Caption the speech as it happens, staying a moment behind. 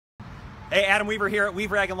Hey, Adam Weaver here at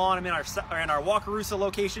Weaver Ag & Lawn. I'm in our Wakarusa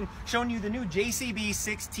location showing you the new JCB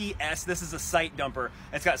 6T-S. This is a site dumper.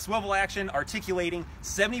 It's got swivel action, articulating,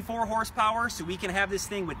 74 horsepower, so we can have this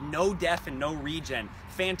thing with no def and no regen.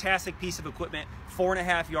 Fantastic piece of equipment,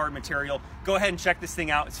 4.5 yard material. Go ahead and check this thing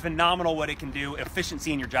out. It's phenomenal what it can do,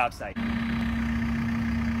 efficiency in your job site.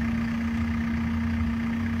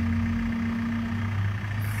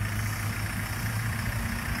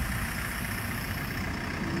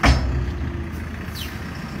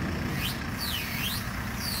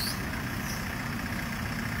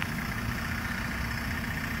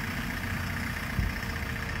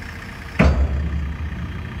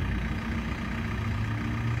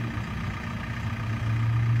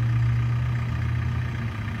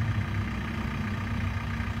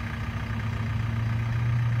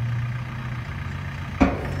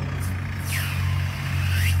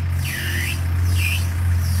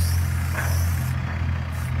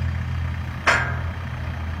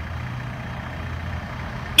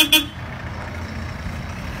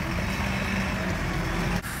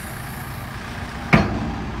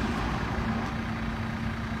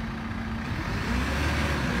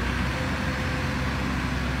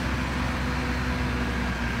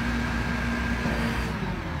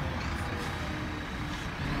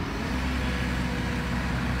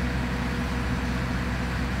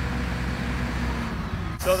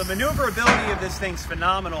 So the maneuverability of this thing's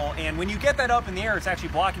phenomenal, and when you get that up in the air, it's actually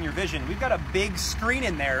blocking your vision. We've got a big screen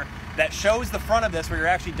in there that shows the front of this where you're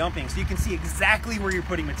actually dumping, so you can see exactly where you're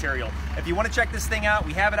putting material. If you want to check this thing out,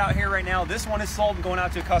 we have it out here right now. This one is sold and going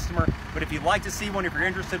out to a customer, but if you'd like to see one, if you're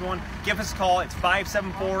interested in one, give us a call. It's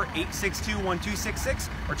 574-862-1266,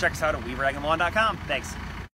 or check us out at weaveragandlawn.com. Thanks.